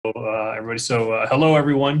Everybody. Hello,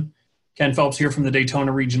 everyone. Ken Phelps here from the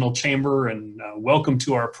Daytona Regional Chamber, and welcome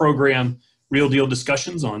to our program, Real Deal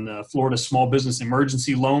Discussions on the Florida Small Business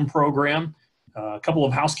Emergency Loan Program. A couple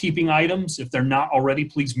of housekeeping items. If they're not already,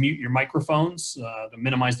 please mute your microphones to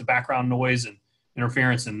minimize the background noise and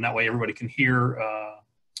interference, and that way everybody can hear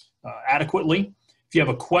adequately. If you have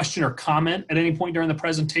a question or comment at any point during the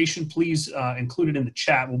presentation, please include it in the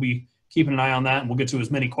chat. We'll be keeping an eye on that, and we'll get to as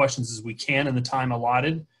many questions as we can in the time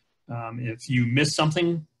allotted. If you miss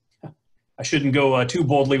something, I shouldn't go too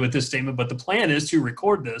boldly with this statement, but the plan is to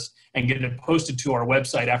record this and get it posted to our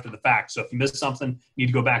website after the fact. So if you missed something, you need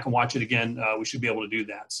to go back and watch it again, we should be able to do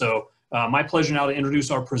that. So my pleasure now to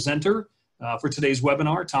introduce our presenter for today's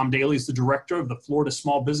webinar. Tom Daly is the director of the Florida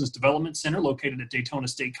Small Business Development Center located at Daytona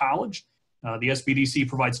State College. The SBDC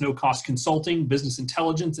provides no-cost consulting, business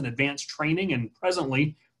intelligence, and advanced training, and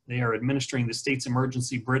presently they are administering the state's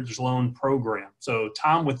emergency bridge loan program. So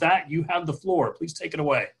Tom, with that, you have the floor. Please take it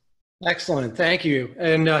away. Excellent, thank you.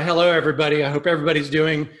 And hello, everybody. I hope everybody's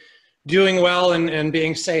doing well and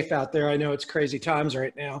being safe out there. I know it's crazy times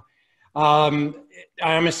right now. I'm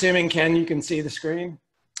assuming, Ken, you can see the screen?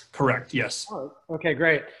 Correct, yes. Oh, okay,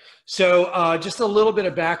 great. So just a little bit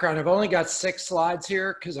of background. I've only got 6 slides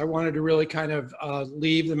here because I wanted to really kind of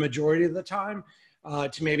leave the majority of the time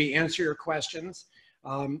to maybe answer your questions.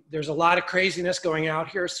 There's a lot of craziness going out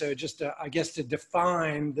here, so just I guess to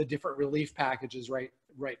define the different relief packages right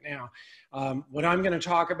now. What I'm going to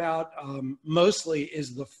talk about mostly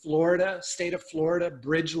is the state of Florida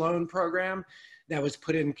bridge loan program that was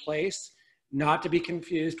put in place, not to be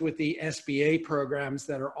confused with the SBA programs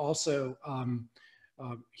that are also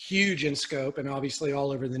huge in scope and obviously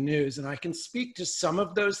all over the news. And I can speak to some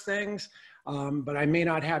of those things, but I may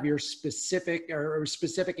not have your specific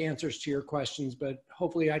answers to your questions, but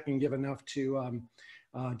hopefully I can give enough to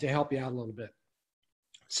help you out a little bit.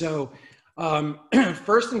 So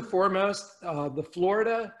first and foremost, the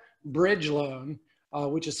Florida Bridge Loan,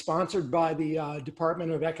 which is sponsored by the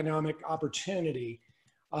Department of Economic Opportunity,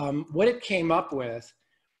 what it came up with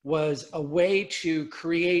was a way to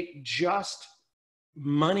create just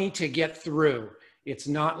money to get through. It's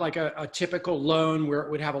not like a typical loan where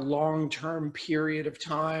it would have a long-term period of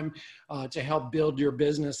time to help build your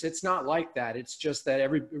business. It's not like that. It's just that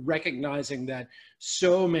recognizing that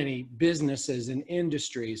so many businesses and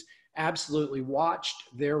industries absolutely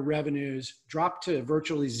watched their revenues drop to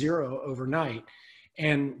virtually zero overnight.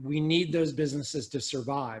 And we need those businesses to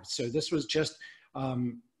survive. So this was just a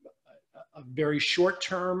very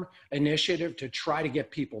short-term initiative to try to get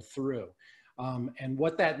people through. And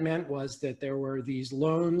what that meant was that there were these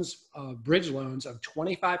loans, bridge loans of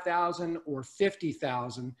 $25,000 or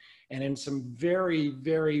 $50,000, and in some very,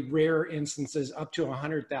 very rare instances up to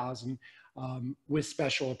 $100,000 with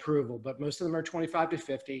special approval. But most of them are 25 to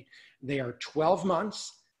 50. They are 12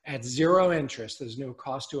 months at zero interest. There's no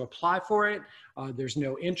cost to apply for it. There's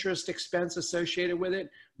no interest expense associated with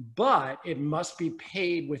it, but it must be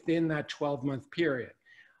paid within that 12-month period.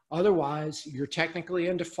 Otherwise, you're technically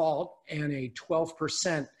in default and a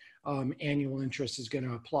 12% annual interest is going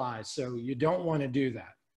to apply. So you don't want to do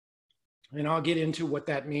that. And I'll get into what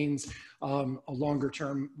that means a longer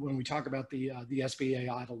term when we talk about the SBA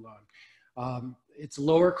EIDL loan. It's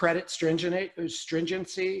lower credit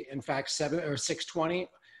stringency, in fact, 620.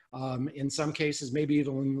 In some cases, maybe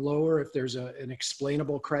even lower if there's an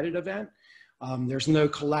explainable credit event. There's no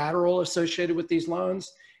collateral associated with these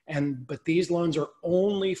loans. But these loans are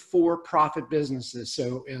only for profit businesses.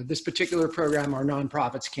 So this particular program, our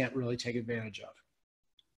nonprofits can't really take advantage of.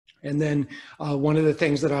 And then one of the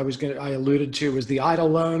things that I alluded to was the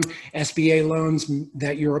EIDL loan, SBA loans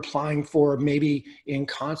that you're applying for maybe in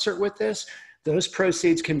concert with this. Those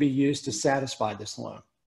proceeds can be used to satisfy this loan.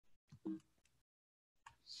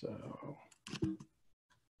 So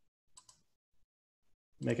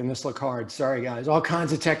making this look hard. Sorry, guys, all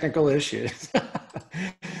kinds of technical issues.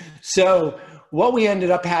 So what we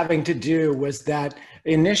ended up having to do was that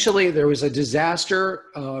initially there was a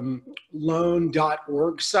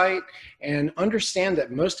disasterloan.org site, and understand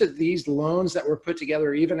that most of these loans that were put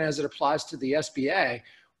together, even as it applies to the SBA,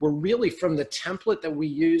 were really from the template that we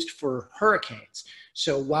used for hurricanes.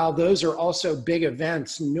 So while those are also big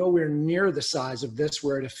events, nowhere near the size of this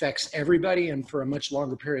where it affects everybody and for a much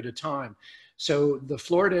longer period of time. So the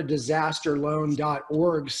Florida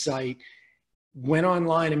disasterloan.org site went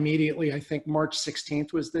online immediately. I think March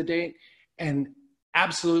 16th was the date, and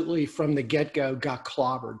absolutely from the get-go got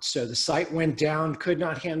clobbered. So the site went down, could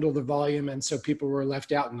not handle the volume, and so people were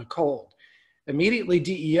left out in the cold. Immediately,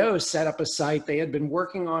 DEO set up a site. They had been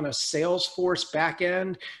working on a Salesforce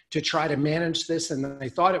backend to try to manage this, and they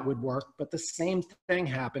thought it would work, but the same thing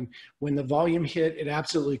happened. When the volume hit, it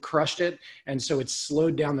absolutely crushed it, and so it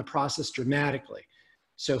slowed down the process dramatically.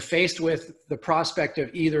 So faced with the prospect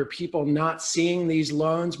of either people not seeing these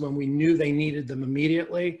loans when we knew they needed them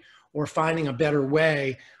immediately, or finding a better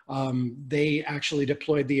way, they actually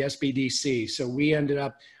deployed the SBDC. So we ended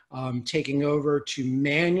up taking over to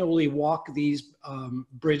manually walk these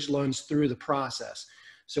bridge loans through the process.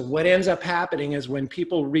 So what ends up happening is when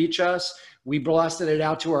people reach us, we blasted it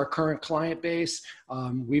out to our current client base.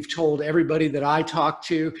 We've told everybody that I talk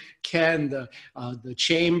to, Ken, the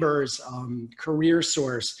Chambers, Career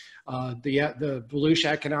Source, the Volusia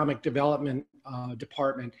Economic Development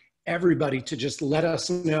Department, everybody to just let us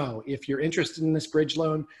know if you're interested in this bridge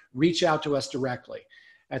loan, reach out to us directly.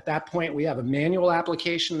 At that point, we have a manual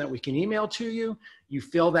application that we can email to you. You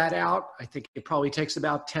fill that out. I think it probably takes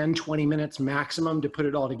about 10, 20 minutes maximum to put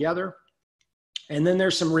it all together. And then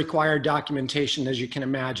there's some required documentation, as you can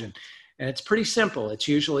imagine. And it's pretty simple. It's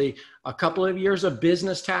usually a couple of years of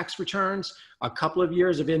business tax returns, a couple of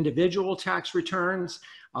years of individual tax returns,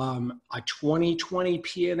 a 2020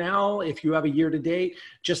 P&L if you have a year to date,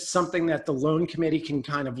 just something that the loan committee can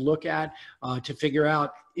kind of look at to figure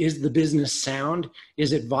out, is the business sound?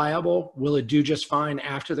 Is it viable? Will it do just fine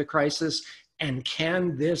after the crisis? And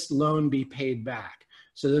can this loan be paid back?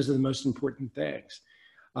 So those are the most important things.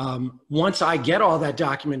 Once I get all that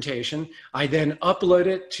documentation, I then upload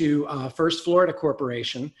it to First Florida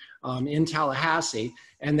Corporation in Tallahassee,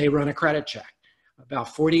 and they run a credit check.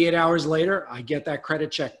 About 48 hours later, I get that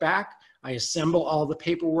credit check back. I assemble all the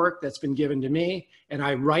paperwork that's been given to me, and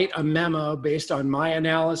I write a memo based on my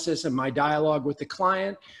analysis and my dialogue with the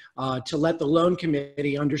client to let the loan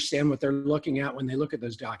committee understand what they're looking at when they look at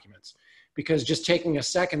those documents. Because just taking a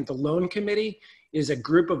second, the loan committee is a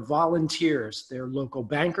group of volunteers. They're local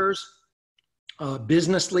bankers,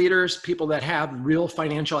 business leaders, people that have real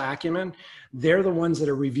financial acumen. They're the ones that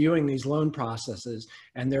are reviewing these loan processes,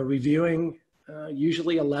 and they're reviewing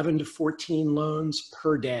usually 11 to 14 loans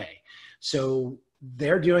per day. So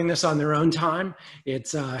they're doing this on their own time.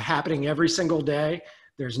 It's happening every single day.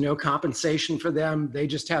 There's no compensation for them. They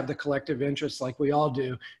just have the collective interest, like we all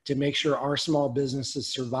do, to make sure our small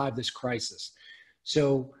businesses survive this crisis.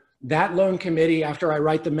 So that loan committee, after I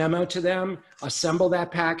write the memo to them, assemble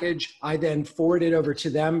that package, I then forward it over to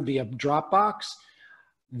them via Dropbox.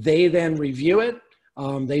 They then review it.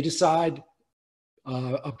 They decide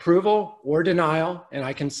approval or denial. And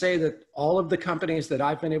I can say that all of the companies that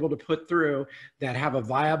I've been able to put through that have a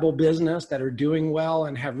viable business, that are doing well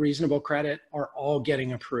and have reasonable credit, are all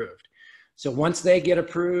getting approved. So once they get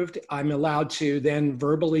approved, I'm allowed to then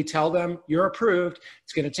verbally tell them, you're approved.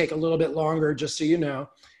 It's going to take a little bit longer, just so you know.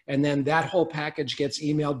 And then that whole package gets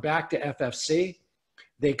emailed back to FFC.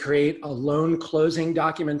 They create a loan closing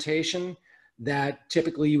documentation that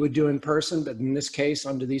typically you would do in person, but in this case,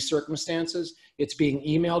 under these circumstances, it's being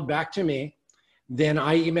emailed back to me. Then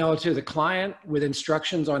I email it to the client with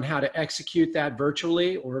instructions on how to execute that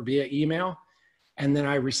virtually or via email, and then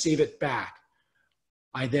I receive it back.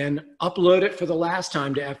 I then upload it for the last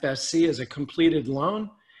time to FSC as a completed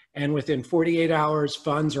loan, and within 48 hours,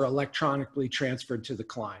 funds are electronically transferred to the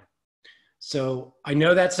client. So I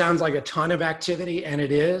know that sounds like a ton of activity, and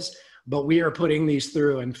it is, but we are putting these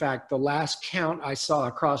through. In fact, the last count I saw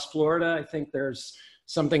across Florida, I think there's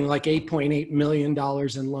something like $8.8 million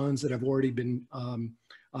in loans that have already been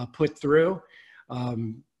put through.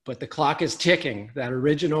 But the clock is ticking. That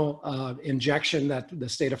original injection that the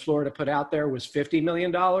state of Florida put out there was $50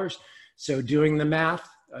 million. So doing the math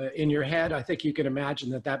in your head, I think you can imagine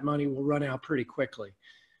that that money will run out pretty quickly.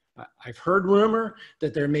 I've heard rumor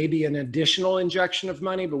that there may be an additional injection of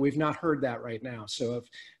money, but we've not heard that right now. So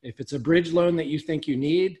if it's a bridge loan that you think you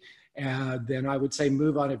need, then I would say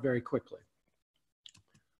move on it very quickly.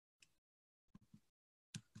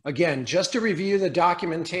 Again, just to review the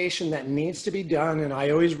documentation that needs to be done, and I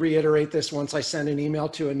always reiterate this once I send an email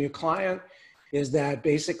to a new client, is that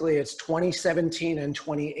basically it's 2017 and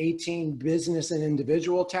 2018 business and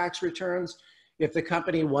individual tax returns. If the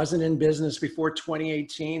company wasn't in business before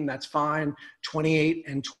 2018, that's fine. 28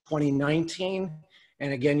 and 2019.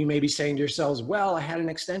 And again, you may be saying to yourselves, well, I had an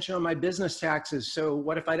extension on my business taxes, so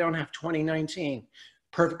what if I don't have 2019?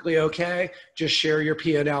 Perfectly okay. Just share your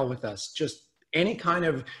P&L with us. Just any kind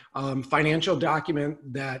of financial document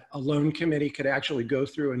that a loan committee could actually go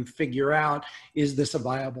through and figure out, is this a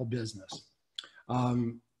viable business?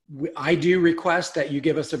 I do request that you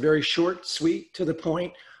give us a very short, sweet, to the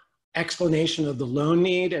point explanation of the loan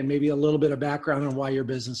need and maybe a little bit of background on why your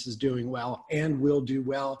business is doing well and will do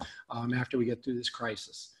well after we get through this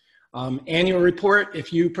crisis. Annual report,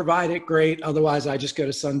 if you provide it, great. Otherwise, I just go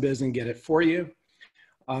to Sunbiz and get it for you.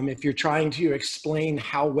 If you're trying to explain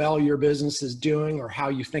how well your business is doing or how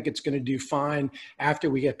you think it's going to do fine after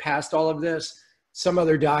we get past all of this, some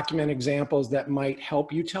other document examples that might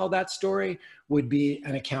help you tell that story would be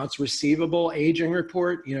an accounts receivable aging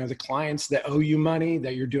report, you know, the clients that owe you money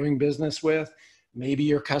that you're doing business with, maybe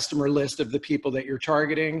your customer list of the people that you're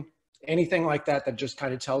targeting, anything like that that just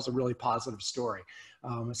kind of tells a really positive story.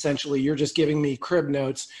 Essentially, you're just giving me crib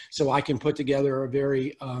notes so I can put together a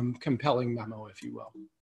very compelling memo, if you will.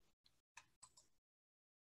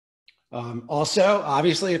 Also,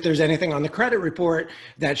 obviously, if there's anything on the credit report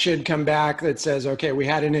that should come back that says, okay, we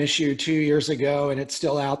had an issue 2 years ago and it's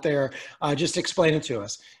still out there, just explain it to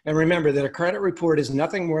us. And remember that a credit report is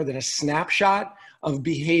nothing more than a snapshot of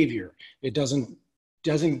behavior. It doesn't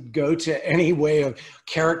go to any way of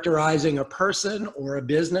characterizing a person or a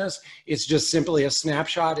business. It's just simply a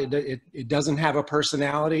snapshot. It doesn't have a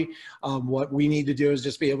personality. What we need to do is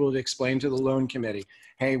just be able to explain to the loan committee,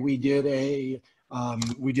 hey, we did a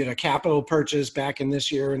capital purchase back in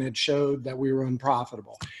this year and it showed that we were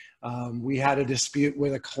unprofitable. We had a dispute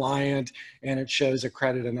with a client and it shows a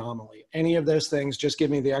credit anomaly. Any of those things, just give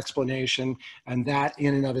me the explanation, and that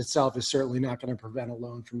in and of itself is certainly not going to prevent a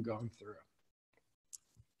loan from going through.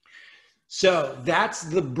 So that's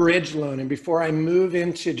the bridge loan. And before I move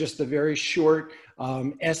into just the very short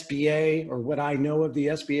SBA, or what I know of the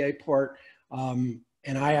SBA part,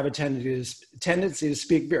 and I have a tendency to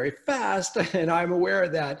speak very fast, and I'm aware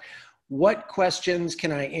of that. What questions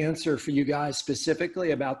can I answer for you guys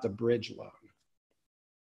specifically about the bridge loan?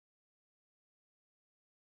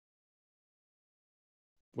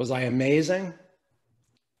 Was I amazing?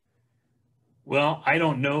 Well, I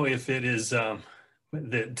don't know if it is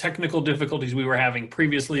the technical difficulties we were having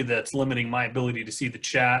previously that's limiting my ability to see the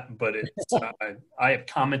chat, but it's, I have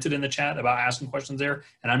commented in the chat about asking questions there,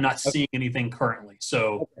 and I'm not seeing anything currently.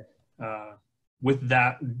 So with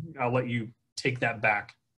that, I'll let you take that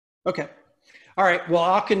back. Okay. All right. Well,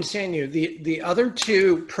 I'll continue. The other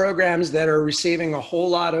two programs that are receiving a whole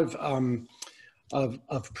lot of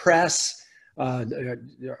press.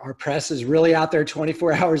 Our press is really out there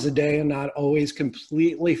 24 hours a day and not always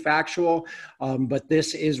completely factual, but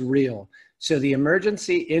this is real. So the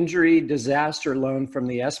emergency injury disaster loan from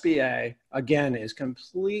the SBA, again, is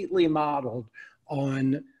completely modeled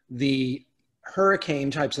on the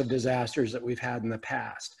hurricane types of disasters that we've had in the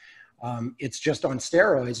past. It's just on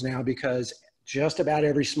steroids now because just about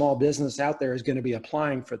every small business out there is going to be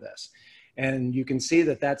applying for this. And you can see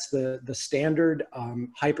that that's the standard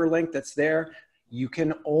hyperlink that's there. You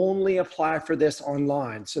can only apply for this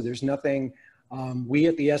online. So there's nothing we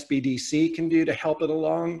at the SBDC can do to help it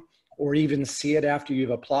along or even see it after you've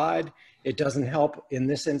applied. It doesn't help in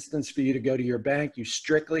this instance for you to go to your bank. You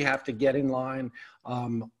strictly have to get in line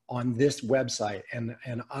on this website. And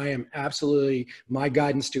I am absolutely, my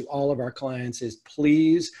guidance to all of our clients is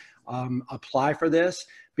please apply for this,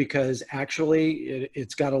 because actually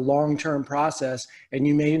it's got a long-term process and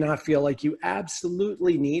you may not feel like you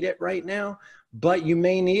absolutely need it right now, but you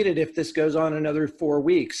may need it if this goes on another 4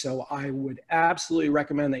 weeks. So I would absolutely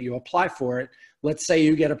recommend that you apply for it. Let's say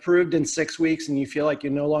you get approved in 6 weeks and you feel like you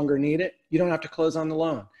no longer need it. You don't have to close on the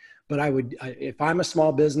loan. But if I'm a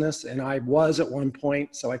small business, and I was at one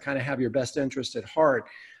point, so I kind of have your best interest at heart,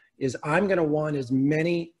 is I'm going to want as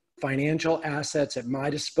many financial assets at my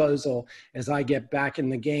disposal as I get back in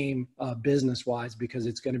the game business-wise, because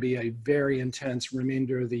it's going to be a very intense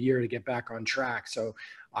remainder of the year to get back on track. So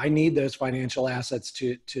I need those financial assets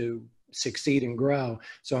to succeed and grow.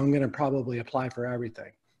 So I'm going to probably apply for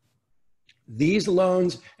everything. These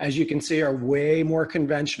loans, as you can see, are way more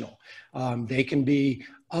conventional. They can be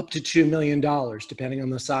up to $2 million, depending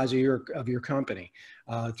on the size of your company.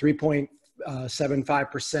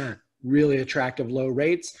 3.75%. Really attractive low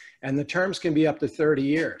rates, and the terms can be up to 30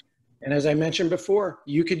 years. And as I mentioned before,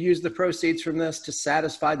 you could use the proceeds from this to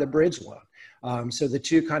satisfy the bridge loan. So the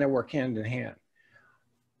two kind of work hand in hand.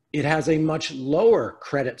 It has a much lower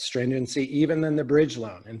credit stringency even than the bridge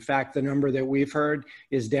loan. In fact, the number that we've heard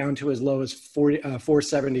is down to as low as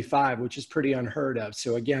 475, which is pretty unheard of.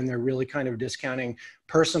 So again, they're really kind of discounting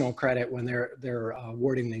personal credit when they're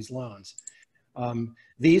awarding these loans.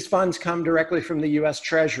 These funds come directly from the U.S.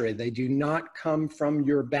 Treasury. They do not come from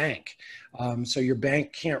your bank. So your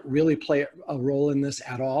bank can't really play a role in this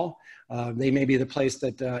at all. They may be the place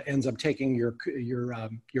that ends up taking your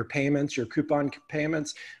payments, your coupon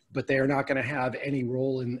payments, but they are not going to have any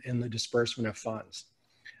role in the disbursement of funds.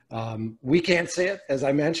 We can't see it, as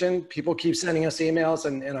I mentioned. People keep sending us emails,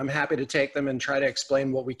 and I'm happy to take them and try to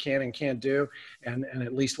explain what we can and can't do, and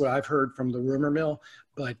at least what I've heard from the rumor mill.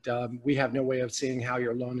 But we have no way of seeing how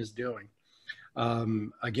your loan is doing.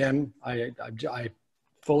 Again, I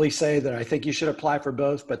fully say that I think you should apply for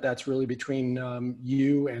both, but that's really between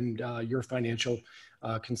you and your financial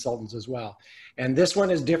consultants as well. And this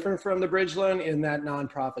one is different from the bridge loan in that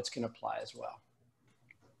nonprofits can apply as well.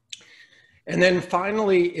 And then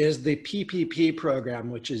finally is the PPP program,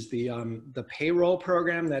 which is the payroll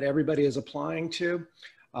program that everybody is applying to,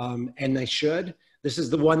 and they should. This is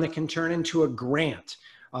the one that can turn into a grant,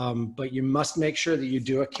 but you must make sure that you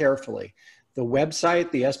do it carefully. The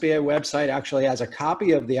website, the SBA website, actually has a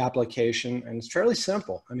copy of the application, and it's fairly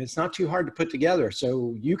simple. I mean, it's not too hard to put together.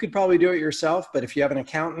 So you could probably do it yourself, but if you have an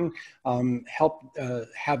accountant,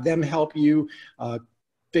 have them help you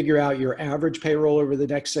figure out your average payroll over the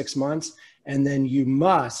next 6 months. And then you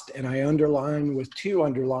must, and I underline with 2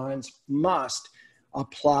 underlines, must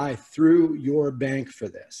apply through your bank for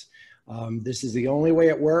this. This is the only way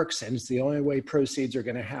it works, and it's the only way proceeds are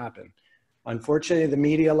going to happen. Unfortunately, the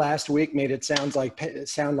media last week made it sound like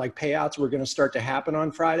payouts were going to start to happen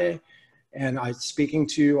on Friday. And speaking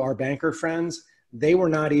to our banker friends, they were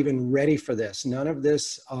not even ready for this. None of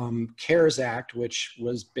this CARES Act, which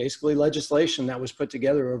was basically legislation that was put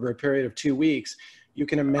together over a period of 2 weeks, you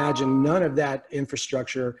can imagine none of that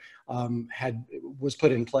infrastructure was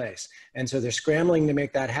put in place. And so they're scrambling to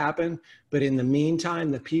make that happen. But in the meantime,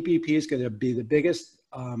 the PPP is going to be the biggest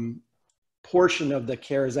portion of the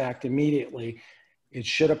CARES Act immediately. It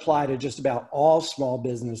should apply to just about all small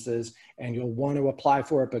businesses, and you'll want to apply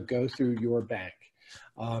for it, but go through your bank.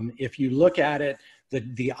 If you look at it,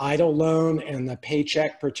 the EIDL loan and the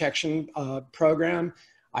Paycheck Protection Program,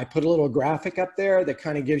 I put a little graphic up there that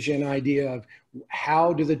kind of gives you an idea of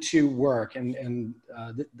how do the two work. And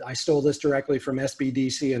I stole this directly from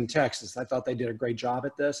SBDC in Texas. I thought they did a great job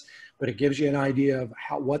at this, but it gives you an idea of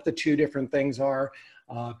what the two different things are.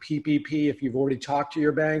 PPP, if you've already talked to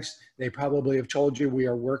your banks, they probably have told you we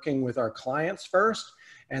are working with our clients first,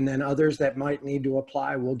 and then others that might need to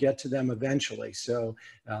apply, we'll get to them eventually. So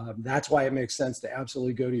that's why it makes sense to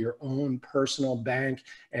absolutely go to your own personal bank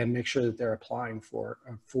and make sure that they're applying for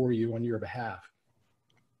you on your behalf.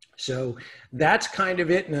 So that's kind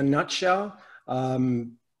of it in a nutshell.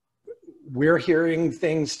 We're hearing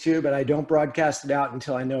things too, but I don't broadcast it out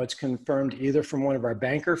until I know it's confirmed either from one of our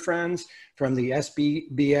banker friends, from the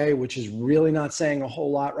SBA, which is really not saying a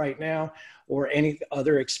whole lot right now, or any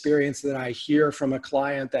other experience that I hear from a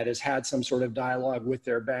client that has had some sort of dialogue with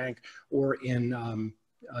their bank or in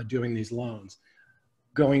doing these loans.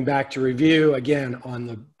 Going back to review, again, on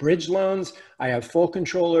the bridge loans, I have full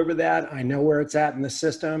control over that. I know where it's at in the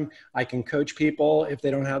system. I can coach people if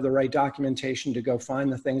they don't have the right documentation to go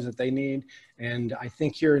find the things that they need. And I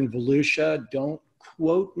think here in Volusia, don't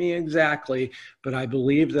quote me exactly, but I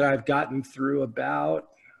believe that I've gotten through about,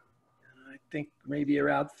 I think maybe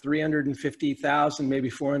around $350,000,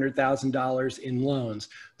 maybe $400,000 in loans.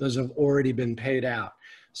 Those have already been paid out.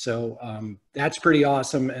 So that's pretty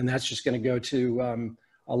awesome. And that's just going to go to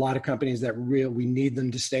a lot of companies that we need them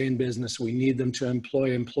to stay in business. We need them to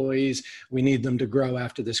employ employees. We need them to grow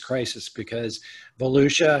after this crisis, because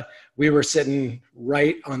Volusia, we were sitting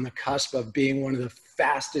right on the cusp of being one of the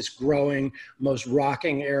fastest growing, most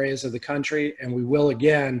rocking areas of the country. And we will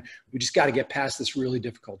again. We just got to get past this really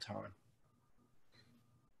difficult time.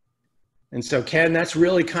 And so, Ken, that's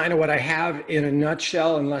really kind of what I have in a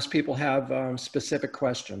nutshell, unless people have specific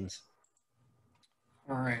questions.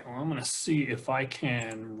 All right, well, I'm going to see if I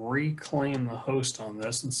can reclaim the host on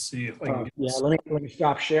this and see if I can get let me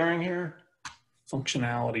stop sharing here.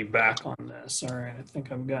 Functionality back on this. All right, I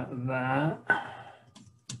think I've got that.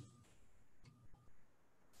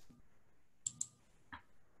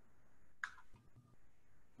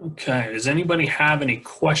 Okay, does anybody have any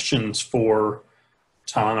questions for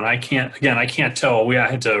Tom? And I can't tell.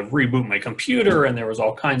 I had to reboot my computer, and there was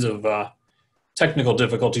all kinds of technical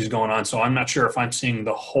difficulties going on. So I'm not sure if I'm seeing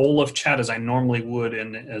the whole of chat as I normally would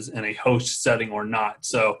in a host setting or not.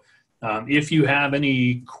 So if you have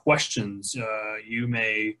any questions, you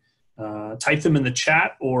may type them in the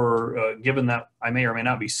chat, or given that I may or may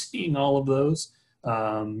not be seeing all of those,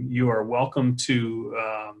 you are welcome to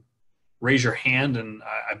raise your hand, and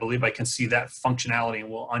I believe I can see that functionality, and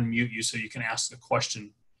we'll unmute you so you can ask the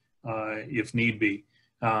question if need be.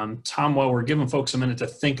 Tom, while we're giving folks a minute to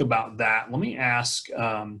think about that, let me ask,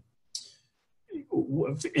 in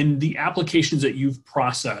the applications that you've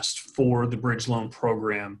processed for the bridge loan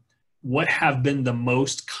program, what have been the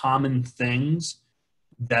most common things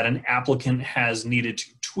that an applicant has needed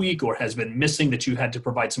to tweak or has been missing that you had to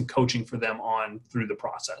provide some coaching for them on through the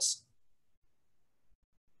process?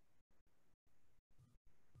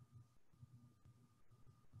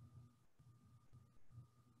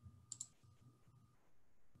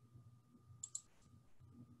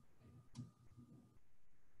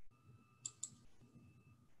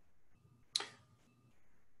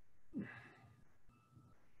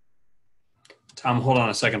 Tom, hold on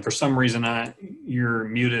a second. For some reason, you're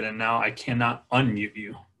muted, and now I cannot unmute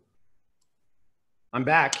you. I'm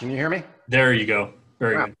back. Can you hear me? There you go.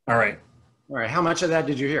 Very good. All right. All right. How much of that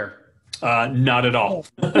did you hear? Not at all.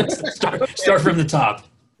 Start from the top.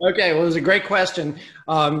 Okay. Well, it was a great question.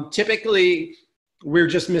 Typically, we're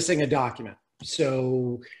just missing a document.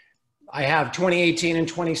 So I have 2018 and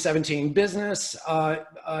 2017 business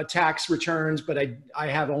tax returns, but I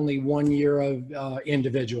have only 1 year of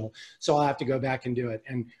individual. So I'll have to go back and do it.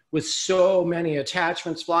 And with so many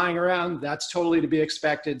attachments flying around, that's totally to be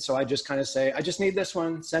expected. So I just kind of say, I just need this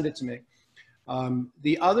one, send it to me.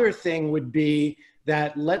 The other thing would be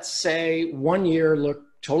that, let's say 1 year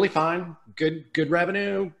looked totally fine, good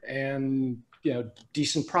revenue and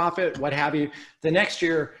decent profit, what have you. The next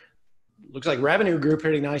year, looks like revenue grew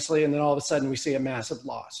pretty nicely, and then all of a sudden we see a massive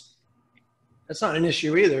loss. That's not an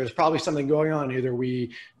issue either. There's probably something going on. Either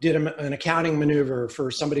we did an accounting maneuver for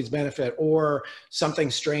somebody's benefit, or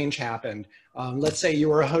something strange happened. Let's say you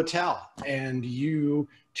were a hotel and you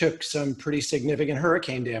took some pretty significant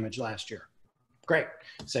hurricane damage last year. Great.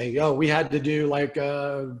 Say, oh, we had to do like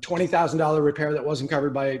a $20,000 repair that wasn't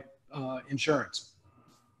covered by insurance.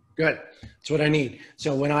 Good. That's what I need.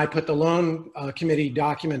 So when I put the loan committee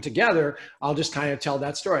document together, I'll just kind of tell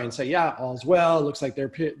that story and say, yeah, all's well. Looks like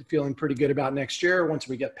they're feeling pretty good about next year. Once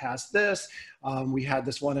we get past this, we had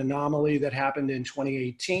this one anomaly that happened in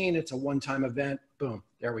 2018. It's a one-time event. Boom.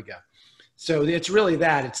 There we go. So it's really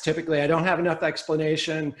that. It's typically, I don't have enough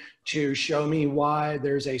explanation to show me why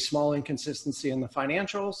there's a small inconsistency in the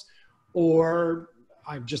financials, or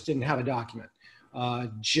I just didn't have a document.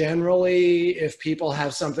 Generally, if people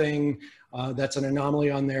have something that's an anomaly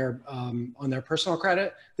on their personal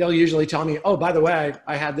credit, they'll usually tell me, oh, by the way,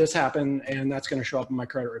 I had this happen and that's going to show up in my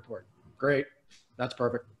credit report. Great. That's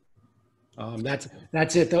perfect.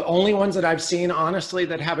 That's it. The only ones that I've seen, honestly,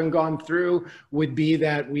 that haven't gone through would be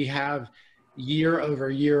that we have year over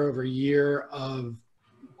year over year of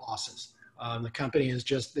losses. The company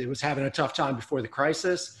it was having a tough time before the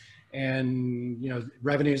crisis. And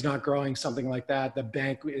revenue is not growing, something like that. The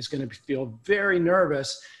bank is going to feel very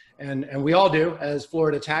nervous, and we all do as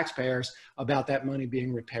Florida taxpayers, about that money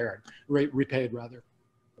being repaid rather.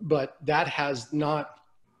 But that has not.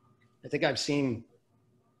 I think I've seen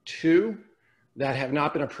 2 that have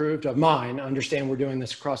not been approved of mine. Understand we're doing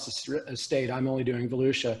this across the state. I'm only doing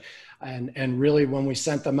Volusia, and really when we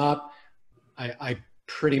sent them up, I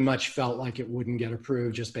pretty much felt like it wouldn't get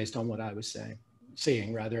approved just based on what I was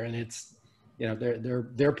seeing rather. And it's,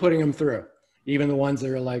 they're putting them through, even the ones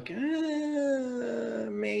that are like,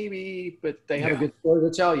 maybe, but they have a good story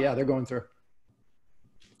to tell. Yeah, they're going through.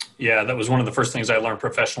 Yeah, that was one of the first things I learned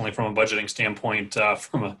professionally from a budgeting standpoint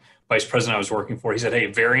from a vice president I was working for. He said, hey,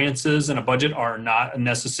 variances in a budget are not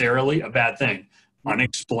necessarily a bad thing.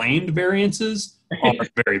 Unexplained variances are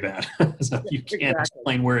very bad. So you can't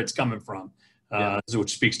explain where it's coming from,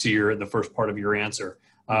 which speaks to the first part of your answer.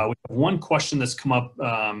 We have one question that's come up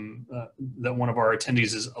that one of our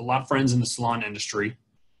attendees is a lot of friends in the salon industry,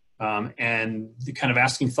 and kind of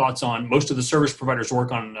asking thoughts on, most of the service providers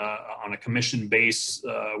work on a commission base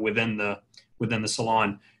within the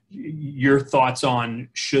salon. Your thoughts on,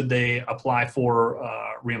 should they apply for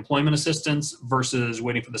reemployment assistance versus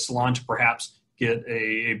waiting for the salon to perhaps get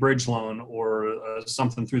a bridge loan or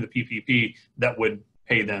something through the PPP that would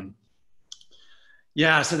pay them?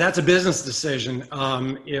 Yeah, so that's a business decision.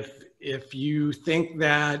 If you think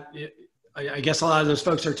that, I guess a lot of those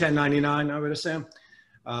folks are 1099, I would assume,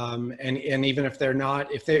 and even if they're not,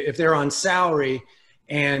 if they're on salary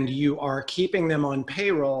and you are keeping them on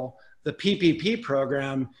payroll, the PPP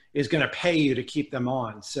program is going to pay you to keep them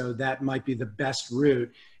on. So that might be the best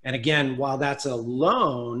route. And again, while that's a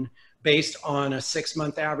loan based on a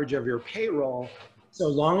 6-month average of your payroll, so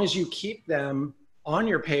long as you keep them on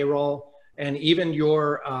your payroll, and even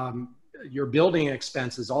your building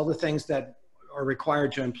expenses, all the things that are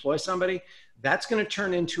required to employ somebody, that's going to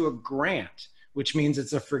turn into a grant, which means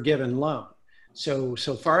it's a forgiven loan. So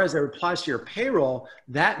far as it applies to your payroll,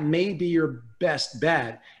 that may be your best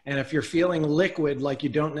bet. And if you're feeling liquid, like you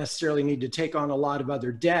don't necessarily need to take on a lot of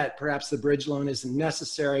other debt, perhaps the bridge loan isn't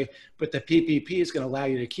necessary, but the PPP is going to allow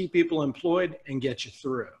you to keep people employed and get you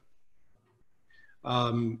through.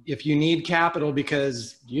 If you need capital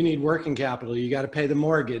because you need working capital, you got to pay the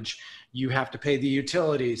mortgage, you have to pay the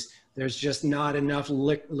utilities. There's just not enough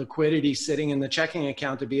liquidity sitting in the checking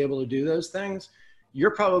account to be able to do those things.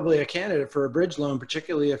 You're probably a candidate for a bridge loan,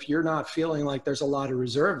 particularly if you're not feeling like there's a lot of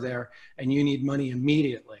reserve there and you need money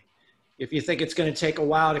immediately. If you think it's going to take a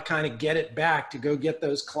while to kind of get it back, to go get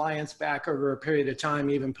those clients back over a period of time,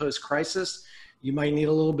 even post-crisis, you might need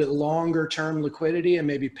a little bit longer term liquidity, and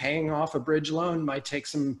maybe paying off a bridge loan might take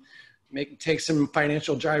some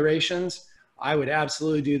financial gyrations. I would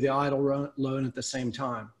absolutely do the idle loan at the same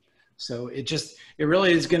time. So it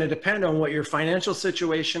really is going to depend on what your financial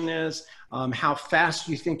situation is, how fast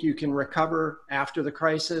you think you can recover after the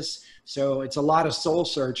crisis. So it's a lot of soul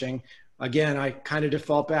searching. Again, I kind of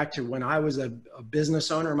default back to when I was a business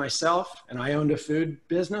owner myself and I owned a food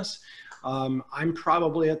business. I'm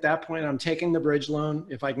probably at that point, I'm taking the bridge loan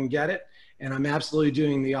if I can get it. And I'm absolutely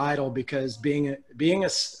doing the idle, because being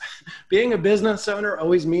a business owner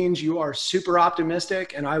always means you are super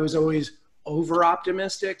optimistic. And I was always over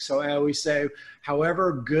optimistic. So I always say,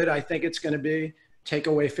 however good I think it's going to be, take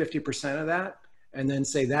away 50% of that and then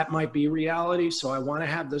say that might be reality. So I want to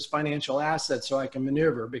have those financial assets so I can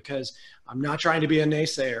maneuver, because I'm not trying to be a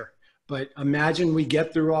naysayer. But imagine we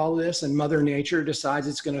get through all this and Mother Nature decides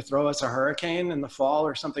it's going to throw us a hurricane in the fall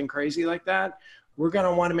or something crazy like that. We're going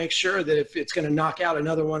to want to make sure that if it's going to knock out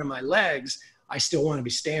another one of my legs, I still want to be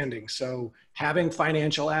standing. So having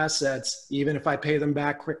financial assets, even if I pay them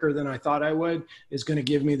back quicker than I thought I would, is going to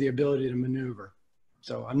give me the ability to maneuver.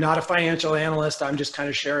 So I'm not a financial analyst. I'm just kind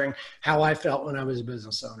of sharing how I felt when I was a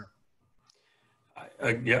business owner.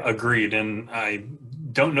 Yeah, agreed. And I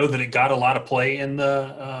don't know that it got a lot of play in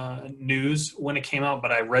the news when it came out,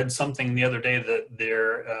 but I read something the other day that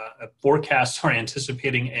their forecasts are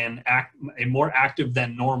anticipating a more active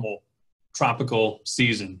than normal tropical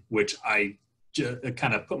season, which I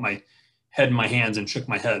kind of put my head in my hands and shook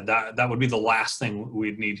my head. That would be the last thing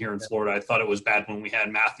we'd need here in Florida. I thought it was bad when we had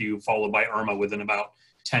Matthew followed by Irma within about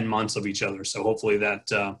 10 months of each other. So hopefully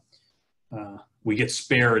that we get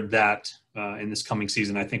spared that in this coming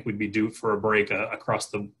season. I think we'd be due for a break across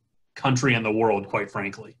the country and the world, quite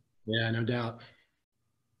frankly. Yeah, no doubt.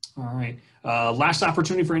 All right. Last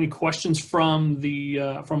opportunity for any questions from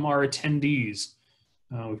our attendees.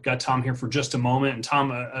 We've got Tom here for just a moment. And Tom,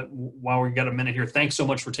 while we've got a minute here, thanks so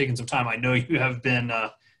much for taking some time. I know you have been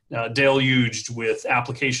deluged with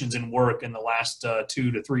applications and work in the last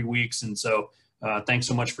 2 to 3 weeks. And so thanks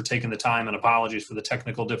so much for taking the time, and apologies for the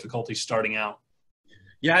technical difficulties starting out.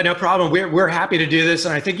 Yeah, no problem. We're happy to do this.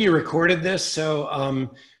 And I think you recorded this, so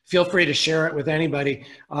feel free to share it with anybody.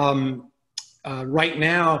 Right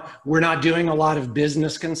now, we're not doing a lot of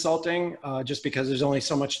business consulting just because there's only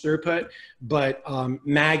so much throughput. But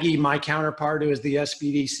Maggie, my counterpart, who is the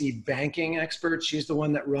SBDC banking expert, she's the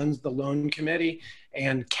one that runs the loan committee.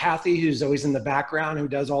 And Kathy, who's always in the background, who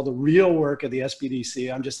does all the real work of the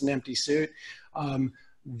SBDC. I'm just an empty suit.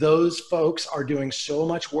 Those folks are doing so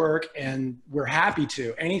much work, and we're happy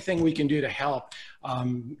to. Anything we can do to help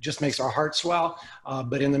just makes our heart swell.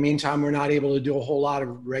 But in the meantime, we're not able to do a whole lot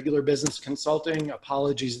of regular business consulting.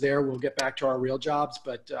 Apologies there. We'll get back to our real jobs.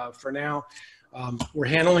 But for now, we're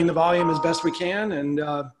handling the volume as best we can. And,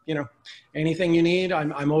 you know, anything you need,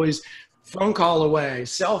 I'm always phone call away,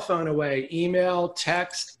 cell phone away, email,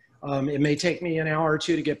 text. It may take me an hour or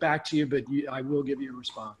two to get back to you, but I will give you a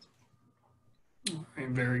response. All right,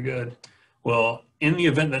 very good. Well, in the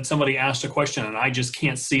event that somebody asked a question and I just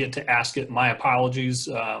can't see it to ask it, my apologies.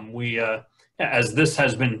 As this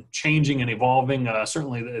has been changing and evolving,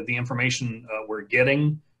 certainly the information we're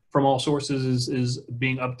getting from all sources is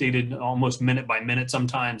being updated almost minute by minute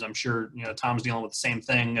sometimes. I'm sure, you know, Tom's dealing with the same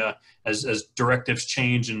thing as directives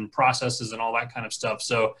change and processes and all that kind of stuff.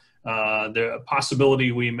 So the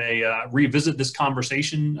possibility we may revisit this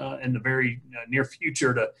conversation in the very near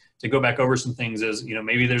future to go back over some things is, you know,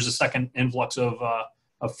 maybe there's a second influx of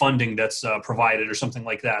funding that's provided or something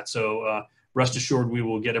like that. So rest assured, we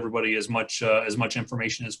will get everybody as much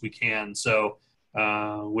information as we can. So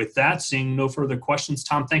with that, seeing no further questions,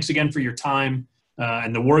 Tom, thanks again for your time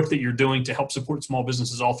and the work that you're doing to help support small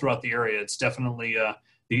businesses all throughout the area. It's definitely,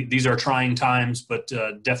 these are trying times, but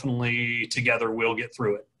definitely together we'll get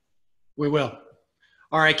through it. We will.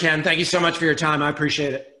 All right, Ken, thank you so much for your time. I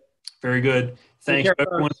appreciate it. Very good. Thanks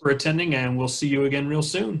everyone for attending, and we'll see you again real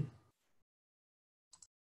soon.